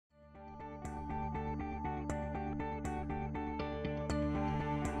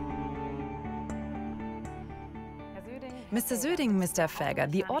Mr. Söding, Mr. Felger,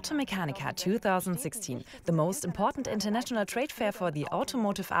 the Automechanika 2016, the most important international trade fair for the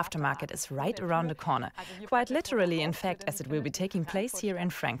automotive aftermarket, is right around the corner. Quite literally, in fact, as it will be taking place here in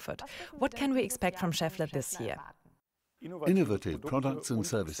Frankfurt. What can we expect from Schaeffler this year? Innovative products and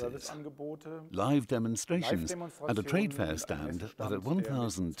services, live demonstrations, and a trade fair stand that at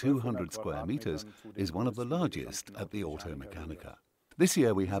 1,200 square meters is one of the largest at the Automechanika. This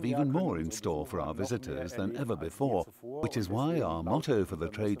year we have even more in store for our visitors than ever before, which is why our motto for the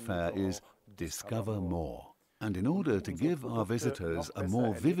trade fair is Discover More. And in order to give our visitors a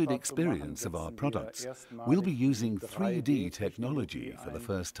more vivid experience of our products, we'll be using 3D technology for the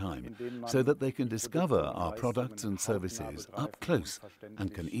first time, so that they can discover our products and services up close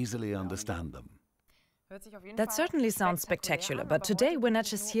and can easily understand them. That certainly sounds spectacular, but today we're not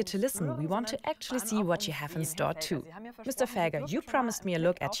just here to listen, we want to actually see what you have in store too. Mr. Felger, you promised me a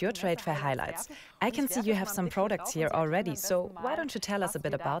look at your trade fair highlights. I can see you have some products here already, so why don't you tell us a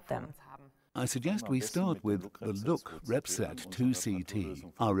bit about them? I suggest we start with the Look Repset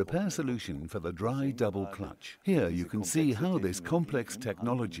 2CT, our repair solution for the dry double clutch. Here you can see how this complex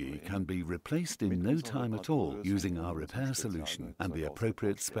technology can be replaced in no time at all using our repair solution and the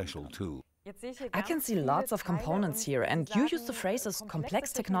appropriate special tool. I can see lots of components here, and you use the phrases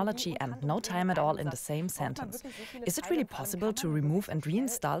complex technology and no time at all in the same sentence. Is it really possible to remove and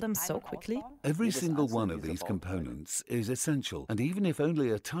reinstall them so quickly? Every single one of these components is essential, and even if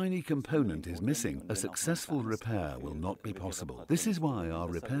only a tiny component is missing, a successful repair will not be possible. This is why our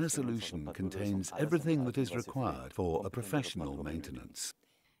repair solution contains everything that is required for a professional maintenance.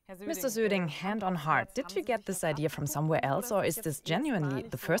 Mr. Söding, hand on heart, did you get this idea from somewhere else, or is this genuinely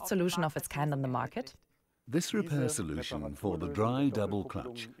the first solution of its kind on the market? This repair solution for the dry double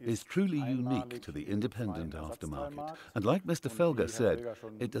clutch is truly unique to the independent aftermarket. And like Mr. Felger said,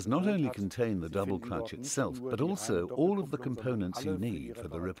 it does not only contain the double clutch itself, but also all of the components you need for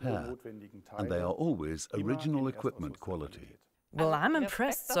the repair. And they are always original equipment quality. Well, I'm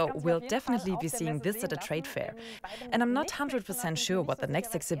impressed, so we'll definitely be seeing this at a trade fair. And I'm not 100% sure what the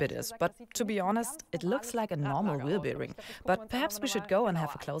next exhibit is, but to be honest, it looks like a normal wheel bearing. But perhaps we should go and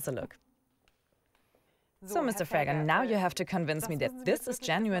have a closer look. So, Mr. Felger, now you have to convince me that this is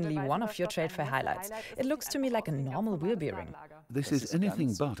genuinely one of your trade fair highlights. It looks to me like a normal wheel bearing. This is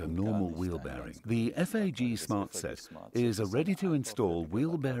anything but a normal wheel bearing. The FAG Smart Set is a ready-to-install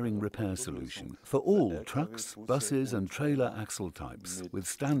wheel bearing repair solution for all trucks, buses and trailer axle types with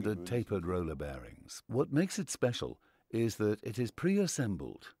standard tapered roller bearings. What makes it special is that it is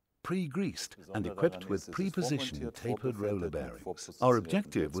pre-assembled, pre-greased and equipped with pre-positioned tapered roller bearings. Our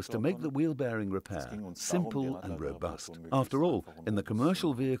objective was to make the wheel bearing repair simple and robust. After all, in the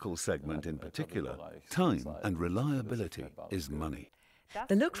commercial vehicle segment in particular, time and reliability is money.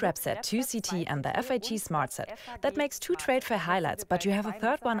 The Look Repset 2CT and the FAG Smart Set, that makes two trade fair highlights, but you have a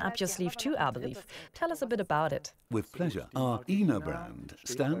third one up your sleeve too, I believe. Tell us a bit about it. With pleasure. Our INA brand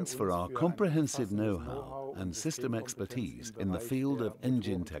stands for our comprehensive know-how and system expertise in the field of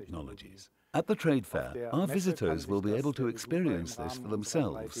engine technologies. At the trade fair, our visitors will be able to experience this for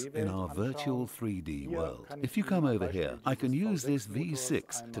themselves in our virtual 3D world. If you come over here, I can use this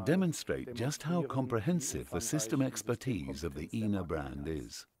V6 to demonstrate just how comprehensive the system expertise of the INA brand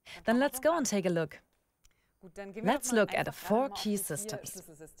is. Then let's go and take a look. Let's look at the 4 key systems.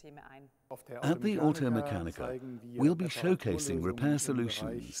 At the Automechanika, we'll be showcasing repair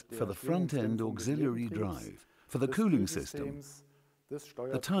solutions for the front-end auxiliary drive, for the cooling system,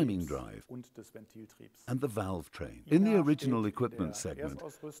 the timing drive, and the valve train. In the original equipment segment,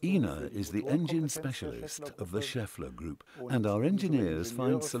 INA is the engine specialist of the Schaeffler group, and our engineers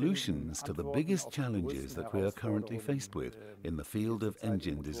find solutions to the biggest challenges that we are currently faced with in the field of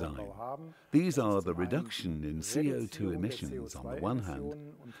engine design. These are the reduction in CO2 emissions on the one hand,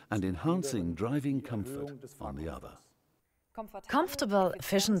 and enhancing driving comfort on the other. Comfortable,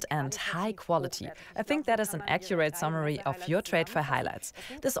 efficient and high quality. I think that is an accurate summary of your trade fair highlights.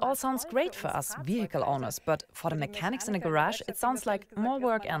 This all sounds great for us vehicle owners, but for the mechanics in a garage it sounds like more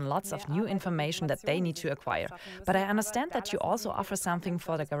work and lots of new information that they need to acquire. But I understand that you also offer something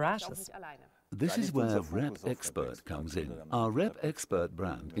for the garages. This is where Rep Expert comes in. Our Rep Expert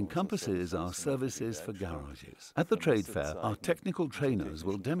brand encompasses our services for garages. At the trade fair, our technical trainers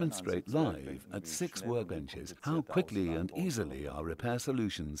will demonstrate live at 6 workbenches how quickly and easily our repair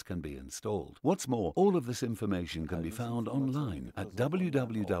solutions can be installed. What's more, all of this information can be found online at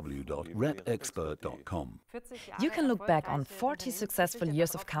www.repexpert.com. You can look back on 40 successful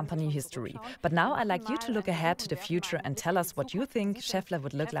years of company history, but now I'd like you to look ahead to the future and tell us what you think Schaeffler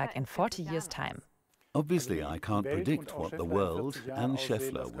would look like in 40 years' time. Obviously, I can't predict what the world and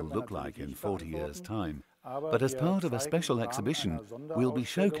Schaeffler will look like in 40 years' time. But as part of a special exhibition, we'll be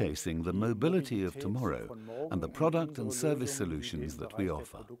showcasing the mobility of tomorrow and the product and service solutions that we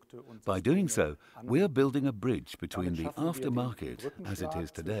offer. By doing so, we're building a bridge between the aftermarket, as it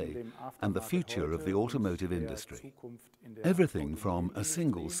is today, and the future of the automotive industry. Everything from a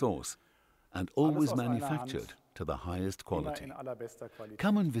single source, and always manufactured to the highest quality.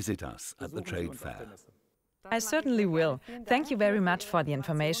 Come and visit us at the trade fair. I certainly will. Thank you very much for the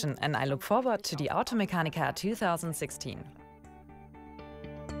information, and I look forward to the Automechanika 2016.